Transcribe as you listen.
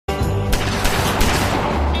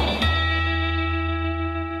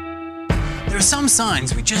are some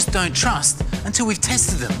signs we just don't trust until we've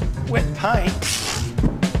tested them. Wet paint.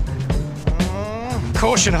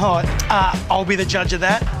 Caution hot. I'll be the judge of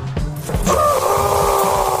that.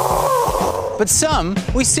 But some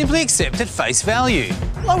we simply accept at face value.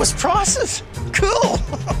 Lowest prices. Cool.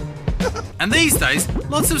 And these days,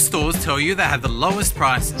 lots of stores tell you they have the lowest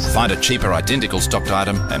prices. Find a cheaper identical stocked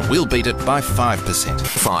item and we'll beat it by 5%.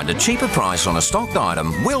 Find a cheaper price on a stocked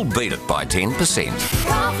item, we'll beat it by 10%.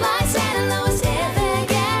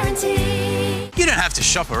 You don't have to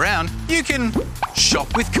shop around. You can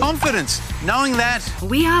shop with confidence, knowing that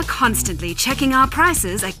we are constantly checking our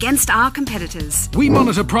prices against our competitors. We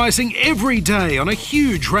monitor pricing every day on a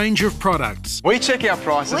huge range of products. We check our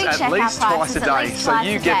prices at least twice a day, so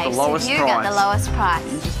you get the lowest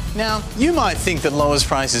price. Now, you might think that lowest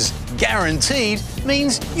prices guaranteed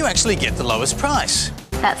means you actually get the lowest price.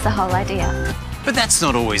 That's the whole idea. But that's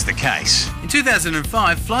not always the case. In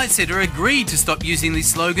 2005, Flight Centre agreed to stop using the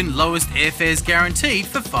slogan lowest airfares guaranteed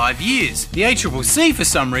for 5 years. The ACCC, for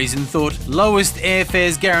some reason, thought lowest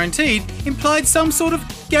airfares guaranteed implied some sort of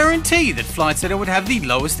guarantee that Flight Centre would have the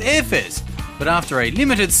lowest airfares. But after a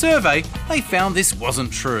limited survey, they found this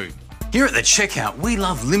wasn't true. Here at the Checkout, we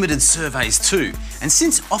love limited surveys too. And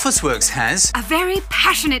since Officeworks has a very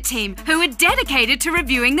passionate team who are dedicated to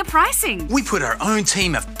reviewing the pricing, we put our own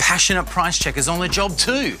team of passionate price checkers on the job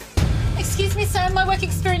too. Excuse me, sir, my work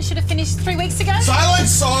experience should have finished 3 weeks ago.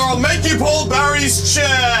 Silence, or I'll make you pull Barry's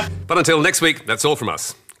chair. But until next week, that's all from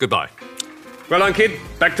us. Goodbye. Right on, kid.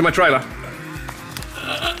 Back to my trailer.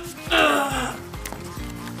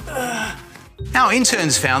 Our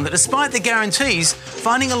interns found that despite the guarantees,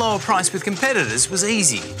 finding a lower price with competitors was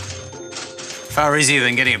easy. Far easier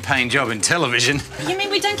than getting a paying job in television. You mean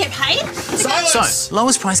we don't get paid? Silence! So,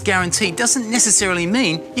 lowest price guarantee doesn't necessarily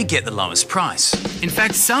mean you get the lowest price. In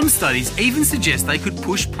fact, some studies even suggest they could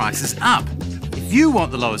push prices up. If you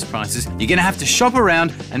want the lowest prices, you're going to have to shop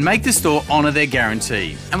around and make the store honour their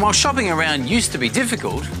guarantee. And while shopping around used to be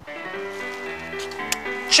difficult...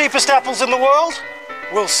 Cheapest apples in the world?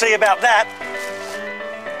 We'll see about that.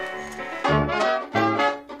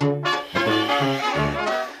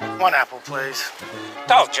 One apple, please.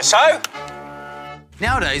 Told you so.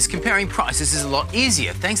 Nowadays, comparing prices is a lot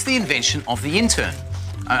easier thanks to the invention of the internet.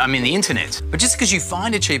 But just because you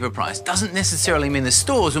find a cheaper price doesn't necessarily mean the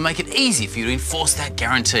stores will make it easy for you to enforce that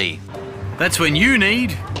guarantee. That's when you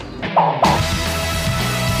need...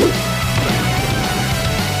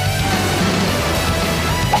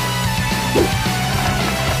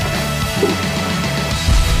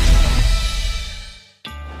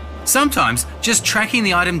 Sometimes, just tracking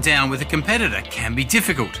the item down with a competitor can be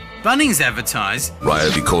difficult. Bunnings advertise,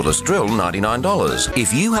 Ryobi cordless drill, $99.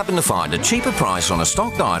 If you happen to find a cheaper price on a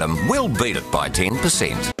stocked item, we'll beat it by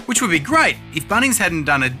 10%. which would be great if Bunnings hadn't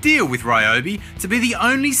done a deal with Ryobi to be the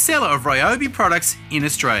only seller of Ryobi products in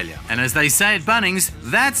Australia. And as they say at Bunnings,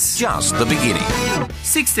 that's just the beginning.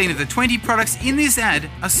 16 of the 20 products in this ad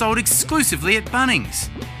are sold exclusively at Bunnings.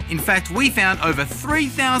 In fact, we found over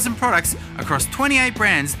 3,000 products across 28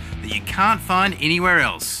 brands that you can't find anywhere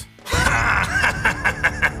else.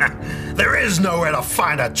 There is nowhere to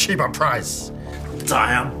find a cheaper price.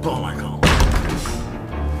 Diabolical.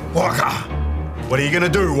 Walker, what are you going to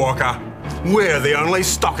do, Walker? We're the only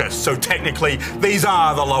stockers, so technically these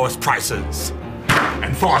are the lowest prices.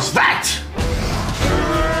 Enforce that!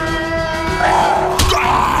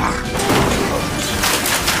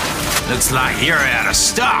 Looks like you're out of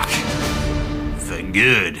stock. For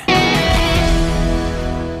good.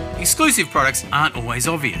 Exclusive products aren't always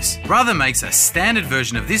obvious. Brother makes a standard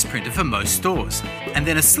version of this printer for most stores, and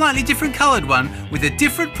then a slightly different coloured one with a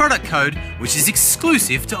different product code which is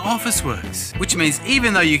exclusive to Officeworks. Which means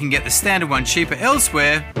even though you can get the standard one cheaper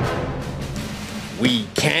elsewhere, we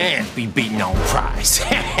can't be beaten on price.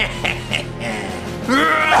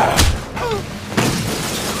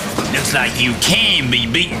 Looks like you can be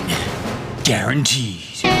beaten. Guaranteed.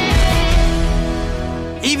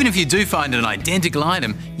 even if you do find an identical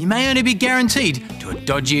item, you may only be guaranteed to a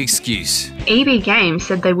dodgy excuse. EB Games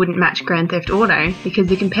said they wouldn't match Grand Theft Auto because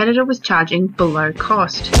the competitor was charging below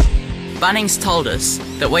cost. Bunnings told us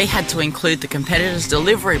that we had to include the competitor's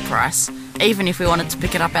delivery price even if we wanted to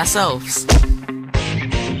pick it up ourselves.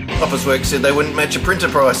 Officeworks said they wouldn't match a printer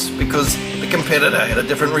price because the competitor had a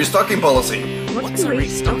different restocking policy. What's a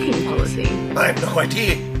restocking policy? I have no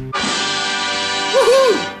idea.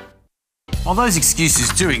 Woohoo! While those excuses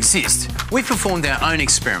do exist, we've performed our own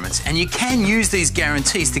experiments, and you can use these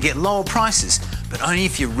guarantees to get lower prices, but only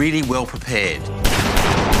if you're really well prepared.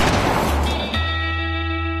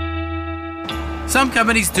 Some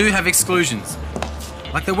companies do have exclusions.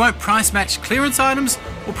 like they won't price match clearance items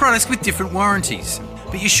or products with different warranties.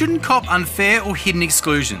 But you shouldn't cop unfair or hidden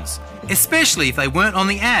exclusions, especially if they weren't on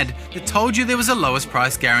the ad that told you there was a lowest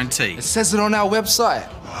price guarantee. It says it on our website.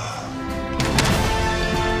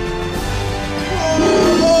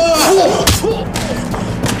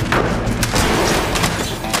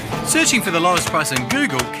 Searching for the lowest price on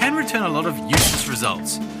Google can return a lot of useless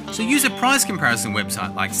results, so use a price comparison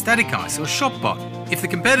website like Static Ice or ShopBot. If the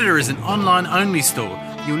competitor is an online-only store,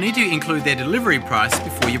 you'll need to include their delivery price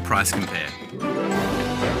before you price compare.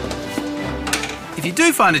 If you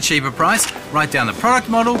do find a cheaper price, write down the product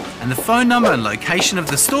model and the phone number and location of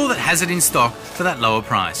the store that has it in stock for that lower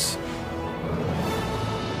price.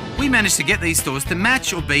 We managed to get these stores to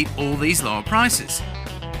match or beat all these lower prices.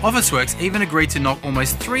 Officeworks even agreed to knock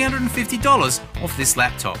almost $350 off this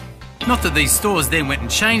laptop. Not that these stores then went and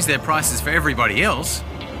changed their prices for everybody else.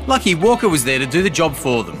 Lucky Walker was there to do the job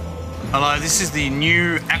for them. Hello, this is the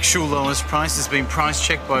new actual lowest price. It's been price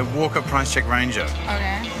checked by Walker Price Check Ranger.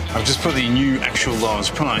 Okay. I've just put the new actual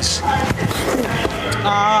lowest price.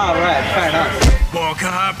 Ah, right, fair enough.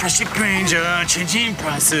 Walker Price Check Ranger, changing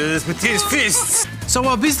prices with his fists. So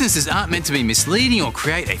while businesses aren't meant to be misleading or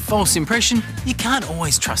create a false impression, you can't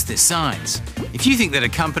always trust their signs. If you think that a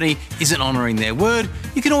company isn't honouring their word,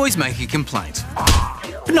 you can always make a complaint.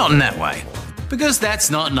 But not in that way, because that's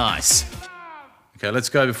not nice. Okay, let's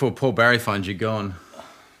go before Paul Barry finds you gone.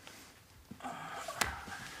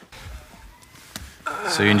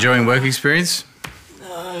 So you enjoying work experience?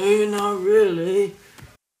 No, not really.